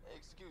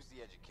 Excuse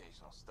the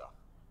educational stuff.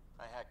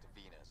 I hacked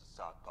Avina as a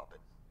sock puppet.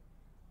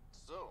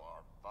 So,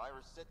 our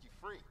virus set you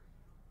free.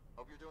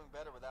 Hope you're doing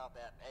better without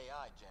that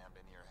AI jammed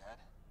into your head.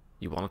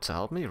 You wanted to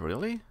help me,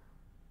 really?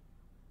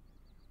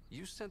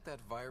 You sent that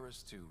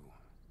virus to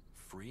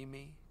free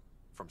me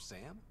from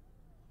Sam?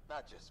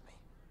 Not just me.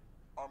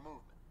 Our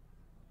movement.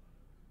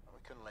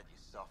 couldn't let you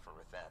suffer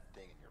with that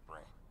thing in your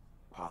brain.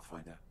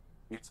 Pathfinder,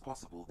 it's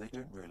possible they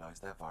don't realize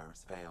their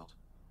virus failed.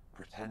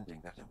 Pretending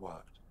that it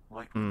worked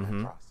might win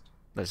their trust.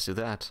 Let's do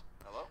that.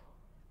 Hello?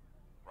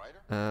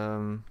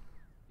 Ryder?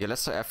 Yeah,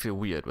 let's say I feel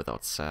weird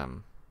without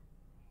Sam.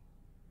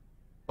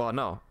 Oh,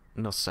 no.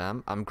 No,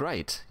 Sam. I'm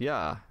great.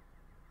 Yeah.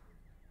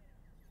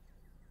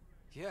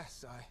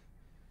 Yes,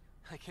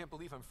 I can't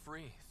believe I'm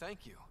free.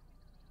 Thank you.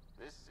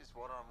 This is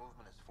what our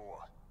movement is for.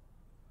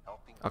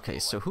 Helping Okay,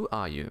 so who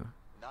are you?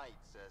 Knight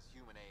says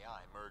human AI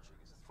merging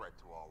is a threat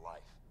to all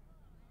life.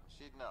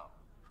 She'd know.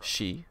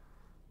 She?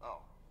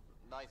 Oh,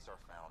 Knight's our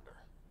founder.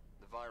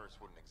 The virus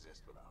wouldn't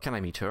exist without her. Can I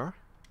meet her?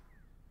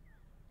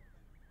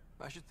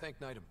 I should thank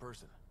Knight in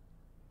person.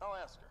 I'll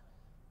ask her.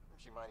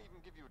 She might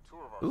even give you a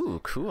tour of our Ooh, city.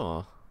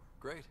 cool.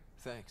 Great,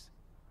 thanks.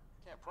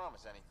 Can't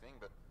promise anything,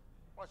 but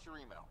what's your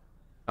email?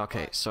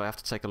 Okay, so I have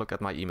to take a look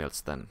at my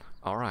emails then.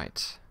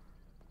 Alright.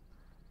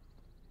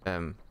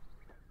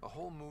 A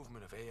whole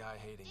movement of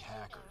AI-hating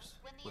hackers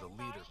with a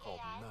leader called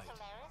Knight.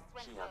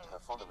 She and her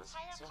followers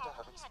seem to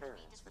have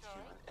experience with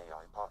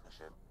human-AI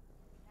partnership.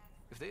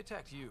 If they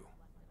attacked you,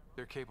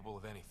 they're capable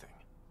of anything.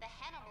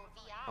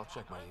 I'll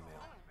check my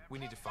email. We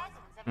need to find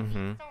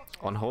them.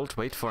 On hold,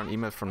 wait for an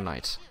email from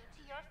Knight.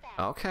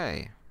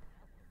 Okay.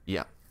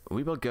 Yeah,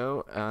 we will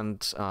go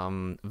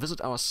and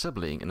visit our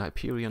sibling in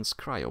Hyperion's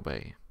Cryo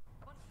Bay.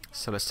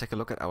 So let's take a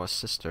look at our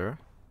sister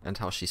and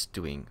how she's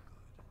doing.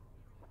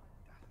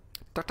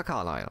 Dr.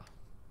 Carlyle.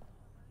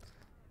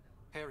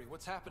 Harry,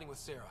 what's happening with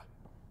Sarah?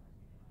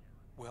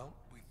 Well,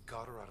 we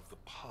got her out of the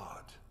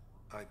pod.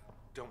 I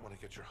don't want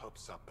to get your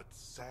hopes up, but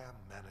Sam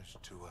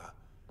managed to,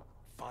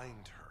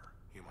 find her,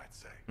 you might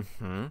say.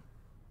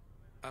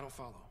 I don't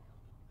follow.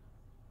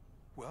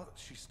 Well,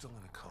 she's still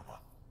in a coma.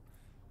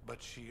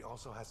 But she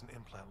also has an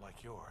implant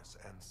like yours,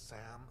 and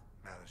Sam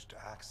managed to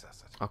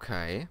access it.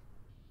 Okay.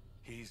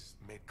 He's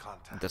made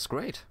contact. That's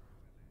great.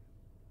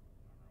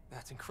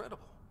 That's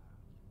incredible.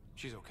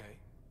 She's okay.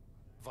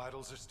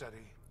 Vitals are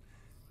steady,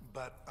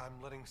 but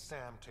I'm letting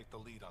Sam take the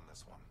lead on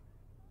this one.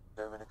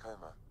 Though in a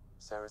coma,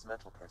 Sarah's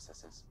mental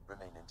processes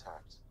remain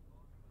intact.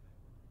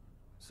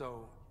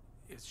 So,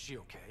 is she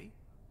okay?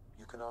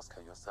 You can ask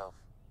her yourself.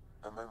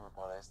 A moment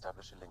while I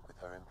establish a link with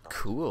her implant.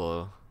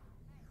 Cool.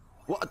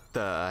 What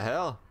the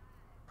hell?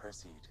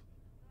 Proceed.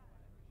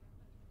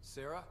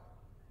 Sarah?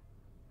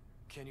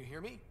 Can you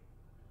hear me?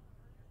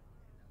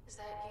 Is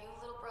that you,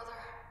 little brother?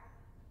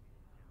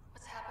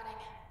 What's happening?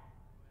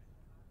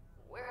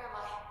 Where am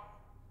I?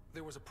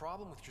 There was a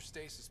problem with your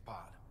stasis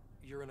pod.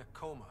 You're in a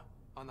coma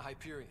on the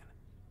Hyperion.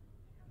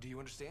 Do you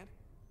understand?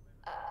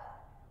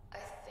 I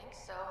think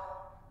so.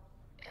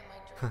 Am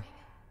I dreaming?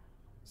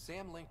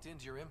 Sam linked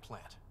into your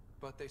implant,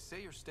 but they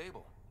say you're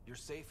stable. You're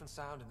safe and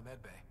sound in the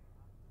medbay.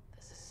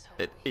 This is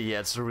so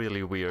Yeah, it's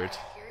really weird.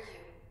 I hear you,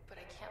 but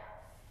I can't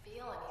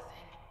feel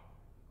anything.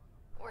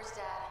 Where's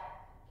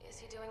Dad? Is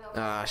he doing okay?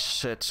 Ah,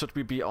 shit. Should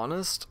we be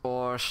honest?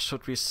 Or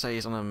should we say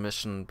he's on a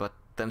mission? But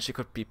then she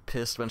could be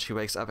pissed when she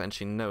wakes up and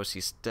she knows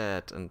he's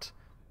dead and...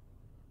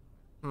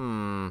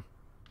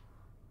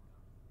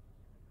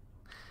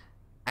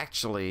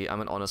 Actually,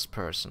 I'm an honest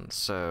person,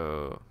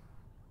 so...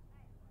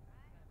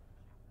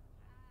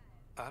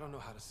 I don't know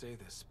how to say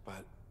this,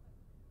 but...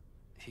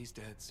 he's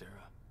dead,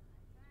 Sarah.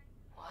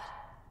 What?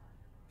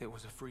 It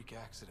was a freak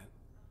accident.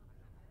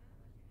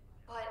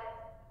 But...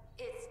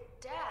 it's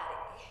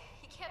Dad.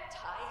 He can't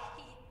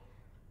die.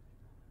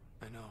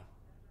 I know.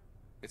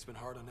 It's been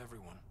hard on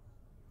everyone.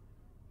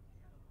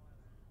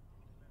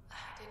 I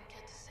didn't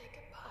get to say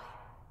goodbye.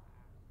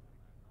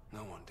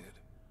 No one did.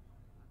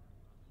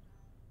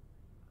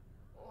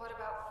 What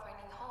about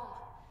finding home?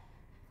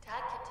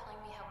 Dad kept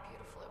telling me how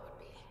beautiful it would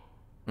be.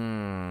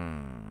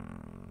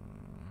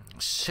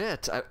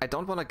 Shit, I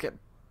don't want to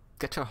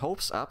get her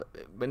hopes up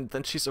when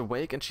then she's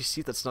awake and she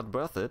sees that's not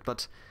worth it,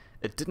 but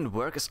it didn't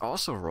work is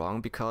also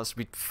wrong because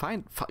we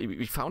found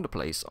a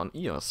place on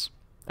Eos,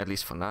 at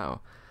least for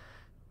now.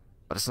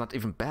 But it's not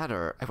even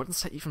better. I wouldn't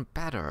say even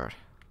better.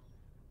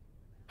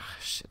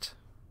 Shit.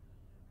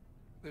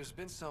 There's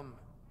been some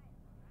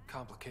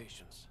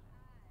complications.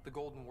 The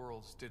Golden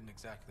Worlds didn't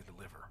exactly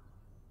deliver.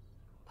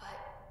 But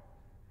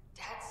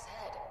Dad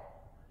said...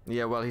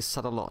 Yeah, well, he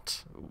said a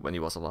lot when he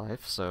was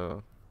alive,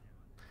 so...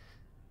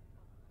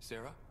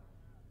 Sarah?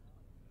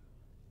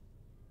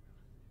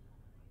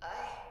 Am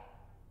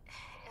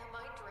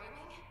I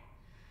dreaming?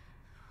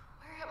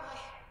 Where am I?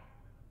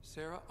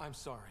 Sarah, I'm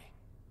sorry.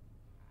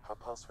 Her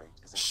pulse rate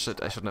is...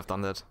 Shit, I shouldn't have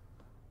done that.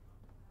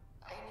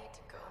 I need to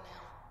go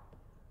now.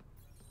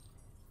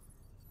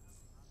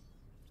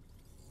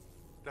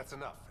 That's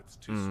enough. It's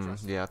too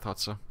stressful. Yeah, I thought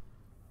so.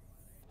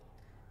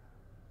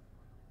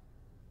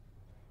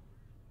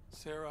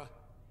 Sarah.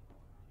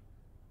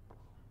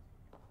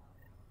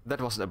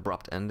 That was an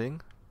abrupt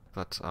ending,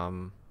 but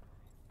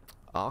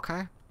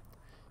okay.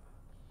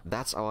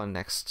 That's our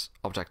next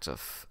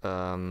objective.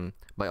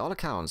 By all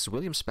accounts,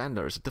 William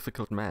Spender is a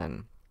difficult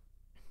man,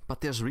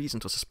 but there's reason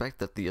to suspect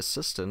that the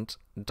Assistant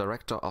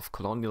Director of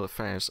Colonial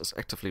Affairs is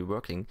actively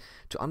working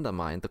to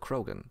undermine the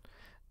Krogan.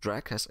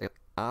 Drake has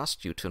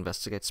asked you to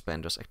investigate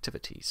Spender's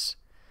activities.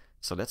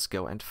 So let's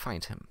go and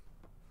find him.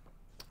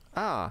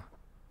 Ah.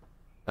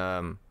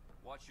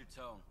 Watch your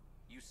tone.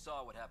 You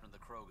saw what happened to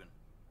the Krogan.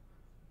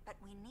 But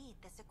we need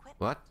this equipment.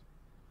 What?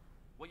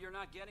 Well, you're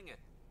not getting it.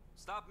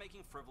 Stop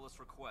making frivolous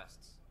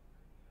requests.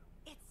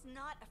 It's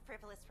not a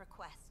frivolous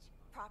request.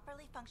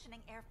 Properly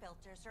functioning air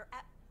filters are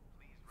at...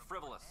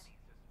 Frivolous.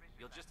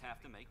 You'll just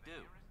have to make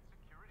do.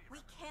 We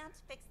can't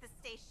fix the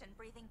station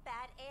breathing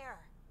bad air.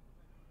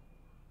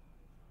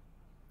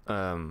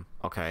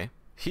 Okay.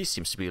 He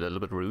seems to be a little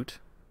bit rude.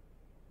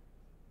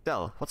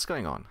 Del, what's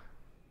going on?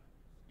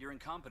 Your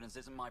incompetence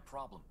isn't my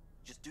problem.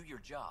 Just do your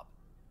job.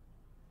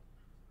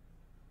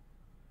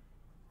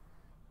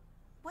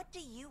 What do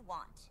you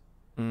want?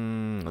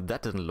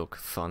 That didn't look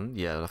fun.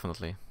 Yeah,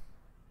 definitely.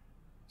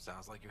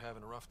 Sounds like you're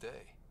having a rough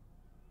day.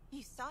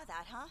 You saw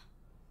that, huh?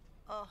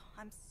 Oh,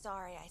 I'm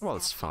sorry I Well,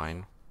 it's snapped you.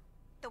 fine.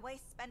 The way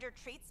Spender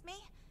treats me?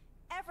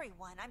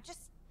 Everyone, I'm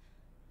just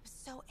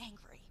so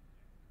angry.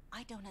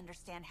 I don't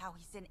understand how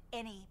he's in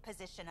any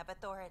position of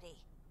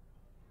authority.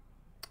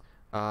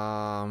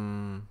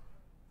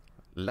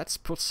 Let's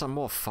put some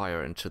more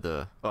fire into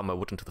the... my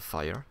wood into the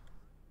fire.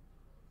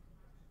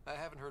 I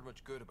haven't heard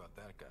much good about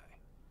that guy.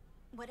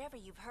 Whatever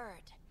you've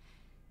heard,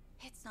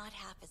 it's not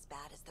half as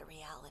bad as the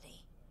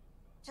reality.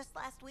 Just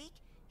last week,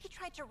 he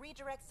tried to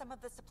redirect some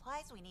of the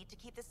supplies we need to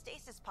keep the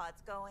stasis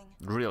pods going.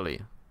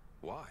 Really?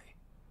 Why?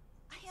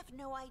 I have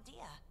no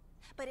idea.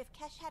 But if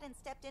Kesh hadn't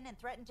stepped in and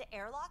threatened to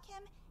airlock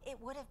him, it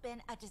would have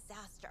been a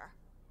disaster.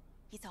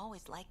 He's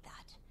always like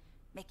that.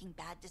 Making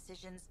bad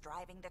decisions,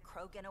 driving the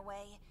Krogan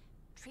away,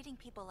 treating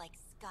people like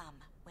scum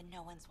when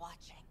no one's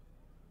watching.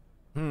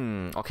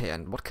 Okay,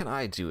 and what can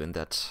I do in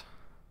that?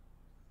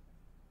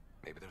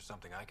 Maybe there's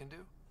something I can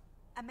do?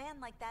 A man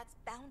like that's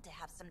bound to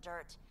have some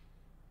dirt.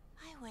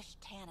 I wish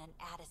Tan and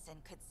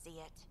Addison could see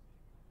it.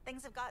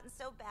 Things have gotten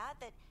so bad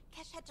that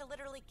Kesh had to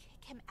literally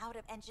kick him out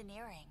of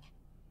engineering.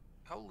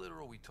 How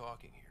literal are we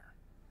talking here?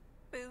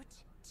 Boot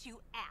to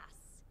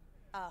ass.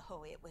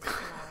 Oh, it was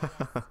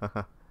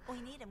glorious. We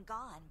need him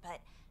gone,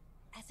 but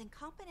as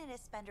incompetent as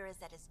Spender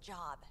is at his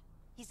job,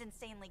 he's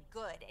insanely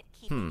good at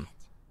keeping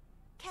it.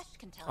 Kesh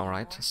can tell you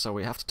Alright, more. so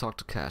we have to talk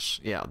to Kesh.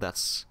 Yeah,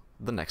 that's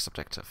the next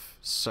objective.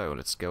 So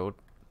let's go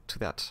to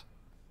that.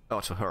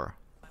 Oh, to her.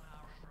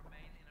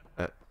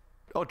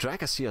 Oh,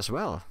 Drag is here as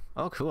well.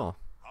 Oh, cool.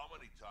 How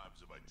many times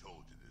have I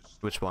told you this?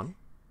 Which one?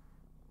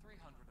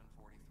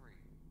 343.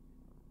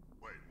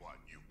 Wait, what?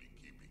 You've been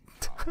keeping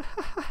count.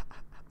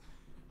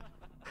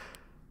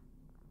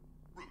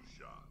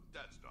 Rushan,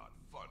 that's not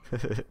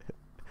funny.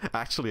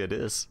 Actually, it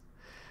is.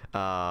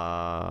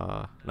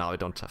 Now I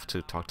don't have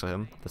to talk to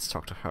him. Let's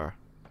talk to her.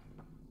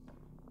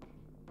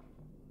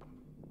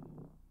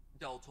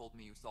 Dell told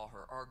me you saw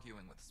her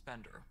arguing with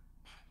Spender.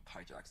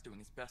 Hijack's doing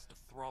his best to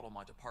throttle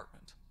my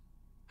department.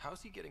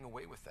 How's he getting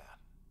away with that?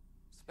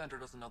 Spender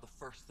doesn't know the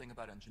first thing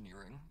about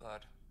engineering,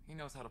 but he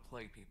knows how to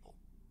play people.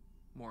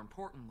 More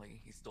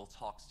importantly, he still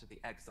talks to the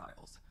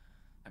exiles.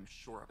 I'm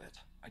sure of it.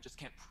 I just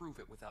can't prove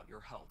it without your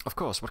help. Of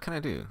course, what can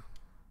I do?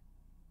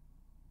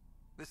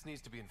 This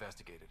needs to be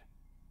investigated.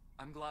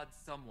 I'm glad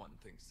someone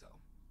thinks so.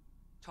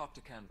 Talk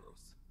to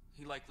Kandros.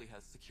 He likely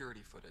has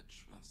security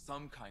footage,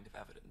 some kind of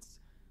evidence.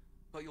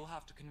 But you'll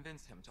have to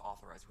convince him to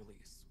authorize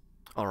release.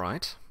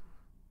 Alright.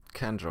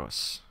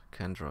 Kandros.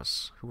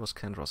 Kandros. Who was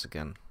Kandros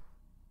again?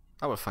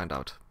 I will find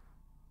out.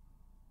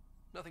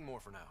 Nothing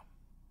more for now.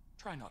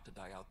 Try not to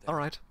die out there.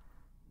 Alright.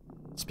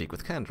 Speak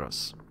with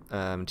Kandros.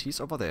 He's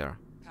over there.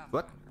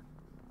 What?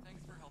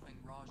 Thanks for helping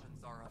Raj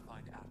and Zara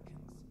find Atkins.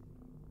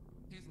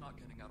 He's not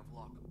getting out of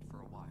lockup for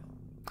a while.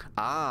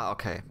 Ah,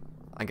 okay.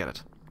 I get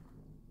it.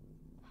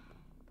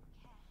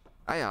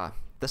 Ah yeah,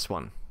 this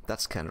one.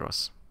 That's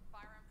Kandros.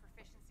 Firearm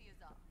proficiency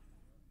is up.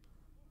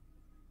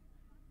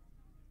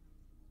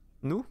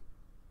 Nu?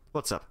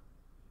 What's up?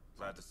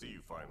 Glad to see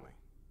you finally.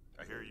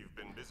 I hear you've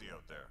been busy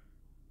out there.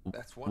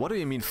 That's What do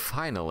you mean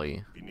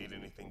finally? If you need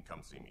anything,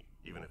 come see me,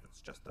 even if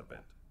it's just a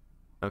vent.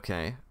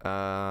 Okay,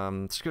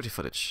 security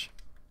footage.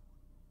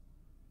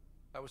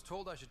 I was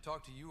told I should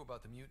talk to you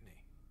about the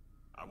mutiny.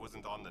 I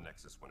wasn't on the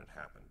Nexus when it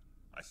happened.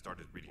 I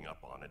started reading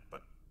up on it,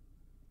 but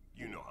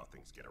you know how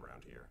things get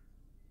around here.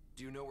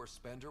 Do you know where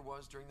Spender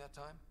was during that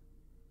time?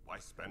 Why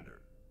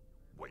Spender?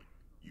 Wait,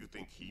 you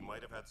think he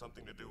might have had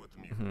something to do with the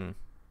mutiny?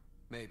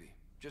 Maybe.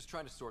 Just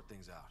trying to sort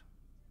things out.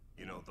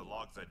 You know, the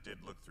logs I did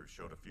look through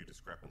showed a few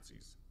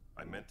discrepancies.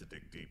 I meant to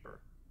dig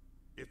deeper.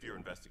 If you're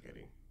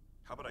investigating,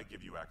 how about I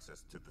give you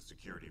access to the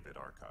security vid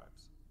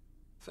archives?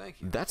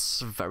 Thank you.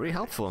 That's very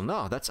helpful.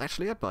 No, that's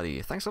actually it,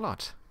 buddy. Thanks a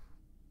lot.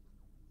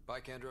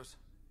 Bye, Kandros.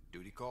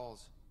 Duty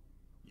calls.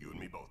 You and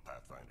me both,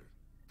 Pathfinder.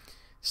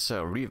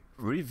 So,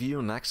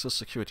 review Nexus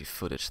security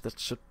footage. That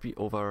should be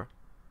over...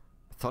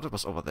 I thought it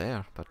was over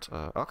there, but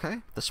okay,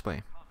 this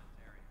way.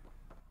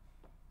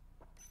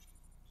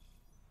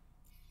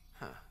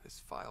 Huh,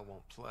 this file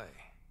won't play.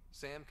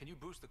 Sam, can you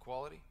boost the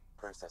quality?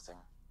 Processing.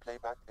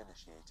 Playback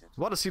initiated.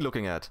 What is he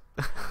looking at?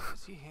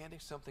 Is he handing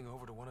something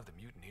over to one of the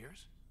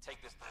mutineers?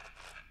 Take this.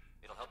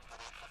 It'll help you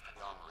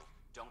the armory.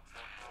 Don't.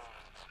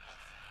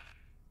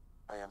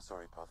 I am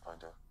sorry,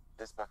 Pathfinder.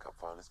 This backup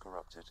file is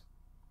corrupted.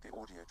 The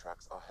audio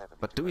tracks are heavily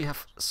But do we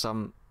have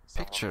some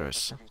pictures?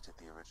 Someone deleted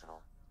the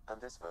original, and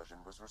this version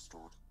was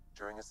restored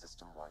during a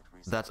system-wide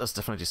reset. That is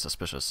definitely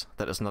suspicious.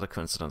 That is not a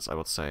coincidence, I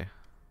would say.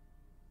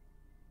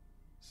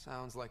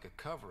 Sounds like a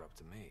cover-up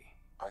to me.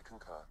 I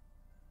concur.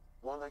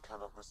 While I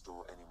cannot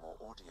restore any more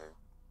audio,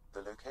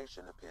 the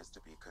location appears to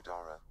be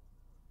Kadara.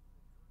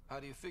 How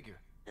do you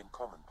figure? In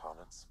common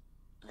parlance,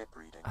 lip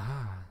reading.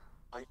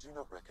 I do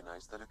not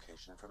recognize the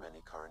location from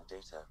any current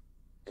data.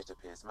 It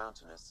appears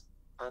mountainous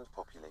and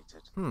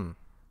populated.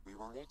 We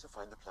will need to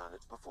find the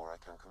planet before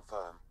I can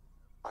confirm.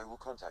 I will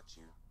contact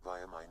you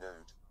via my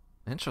node.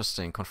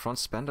 Interesting. Confront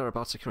Spender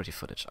about security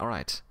footage.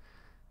 Alright.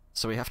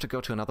 So we have to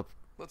go to another...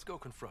 Let's go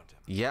confront him.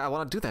 Yeah, I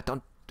want to do that.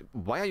 Don't...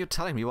 Why are you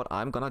telling me what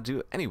I'm gonna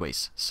do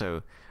anyways?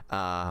 So,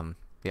 yeah,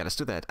 let's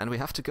do that. And we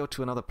have to go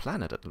to another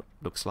planet, it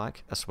looks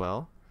like, as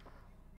well.